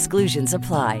 Exclusions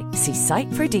apply. See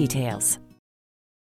site for details.